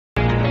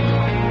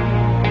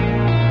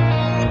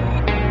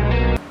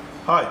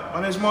Hi,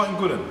 my name is Martin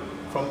Gooden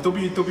from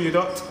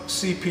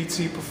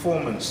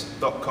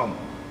www.cptperformance.com,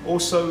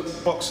 also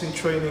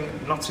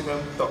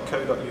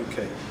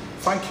boxingtrainingnottingham.co.uk.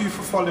 Thank you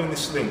for following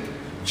this link.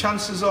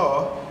 Chances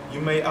are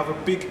you may have a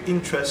big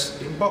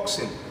interest in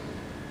boxing,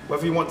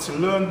 whether you want to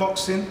learn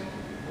boxing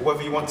or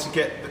whether you want to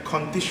get the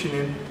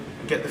conditioning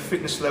and get the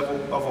fitness level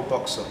of a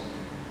boxer.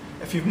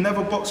 If you've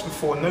never boxed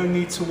before, no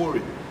need to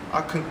worry.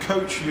 I can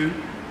coach you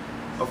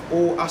of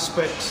all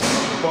aspects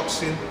of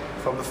boxing,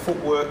 from the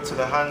footwork to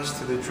the hands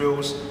to the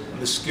drills and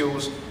the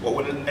skills, what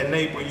will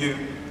enable you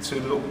to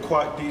look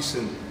quite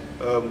decent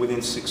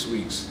within 6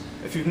 weeks.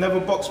 If you've never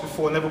boxed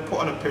before, never put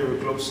on a pair of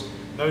gloves,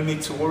 no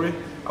need to worry.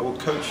 I will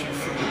coach you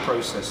through the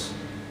process.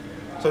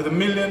 So the $1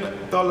 Million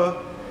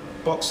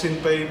Boxing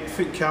Babe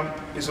Fit Camp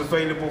is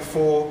available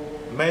for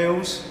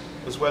males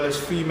as well as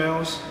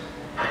females,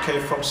 okay,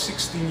 from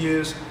 16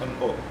 years and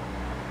up.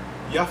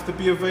 You have to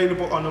be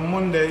available on a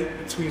Monday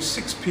between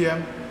 6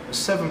 PM and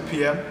 7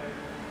 PM,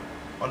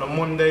 on a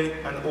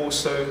Monday and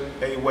also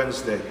a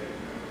Wednesday.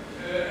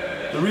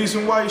 The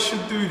reason why you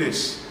should do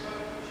this,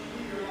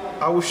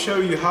 I will show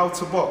you how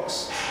to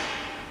box.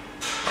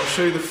 I'll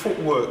show you the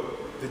footwork,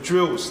 the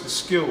drills, the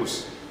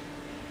skills,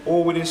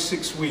 all within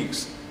 6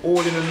 weeks,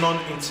 all in a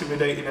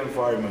non-intimidating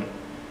environment.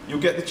 You'll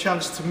get the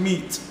chance to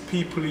meet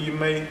people who you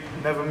may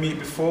never meet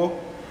before,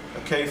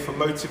 okay, for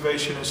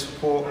motivation and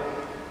support.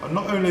 And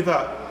not only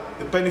that,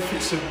 the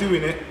benefits of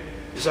doing it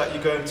is that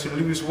you're going to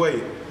lose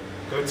weight,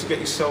 going to get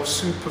yourself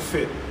super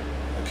fit,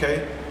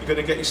 okay? You're going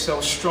to get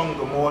yourself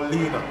stronger, more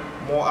leaner,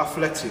 more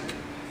athletic,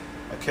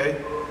 okay?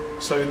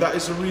 So that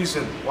is the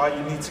reason why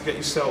you need to get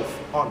yourself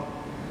on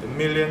the $1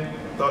 Million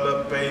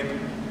Babe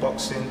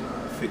Boxing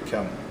Fit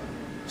Camp.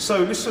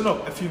 So listen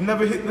up, if you've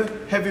never hit the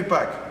heavy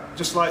bag,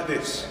 just like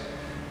this,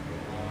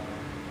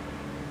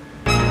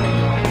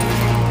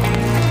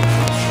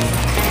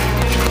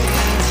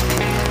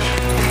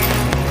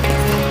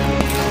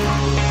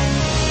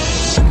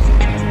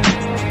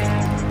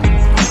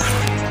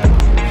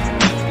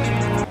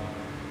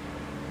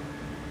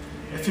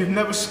 if you've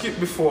never skipped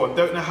before and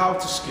don't know how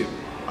to skip,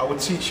 I will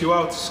teach you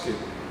how to skip.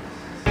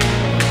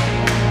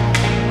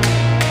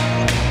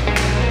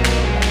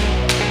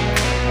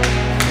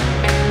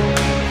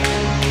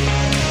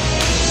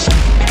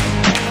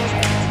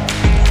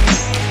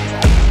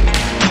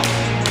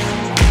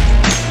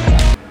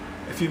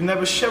 If you've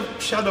never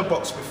shadow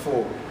boxed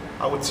before,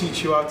 I will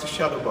teach you how to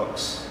shadow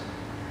box.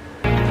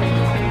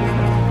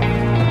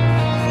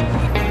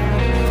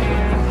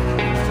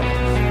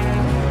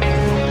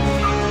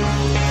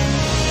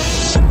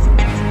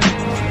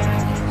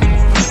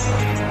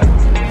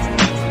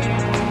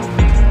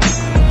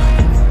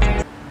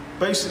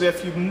 Basically,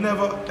 if you've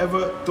never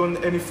ever done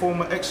any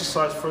form of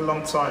exercise for a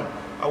long time,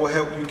 I will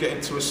help you get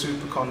into a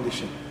super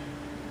condition.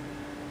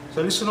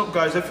 So listen up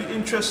guys, if you're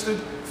interested,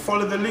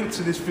 follow the link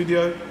to this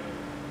video.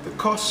 The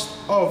cost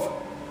of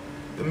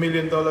the $1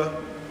 Million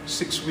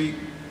 6-week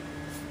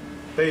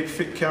Babe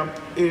Fit Camp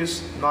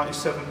is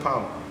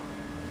 £97.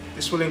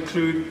 This will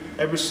include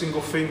every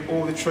single thing,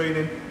 all the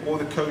training, all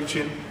the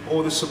coaching,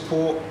 all the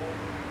support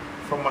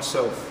from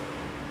myself.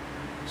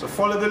 So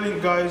follow the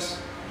link guys.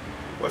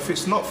 Or if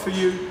it's not for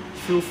you,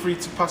 feel free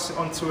to pass it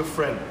on to a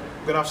friend.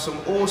 We're going to have some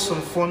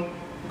awesome fun.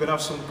 We're going to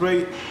have some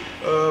great,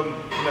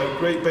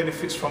 great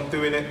benefits from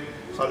doing it.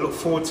 So I look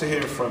forward to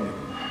hearing from you.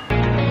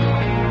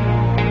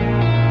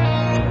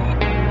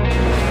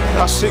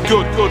 That's it,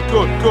 good.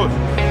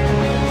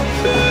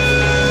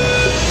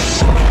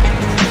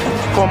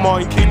 Come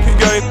on, keep it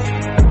going.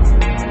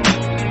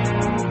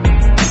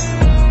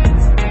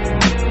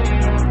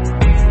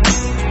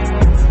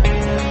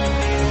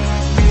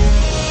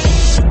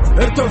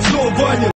 Это все, Ваня!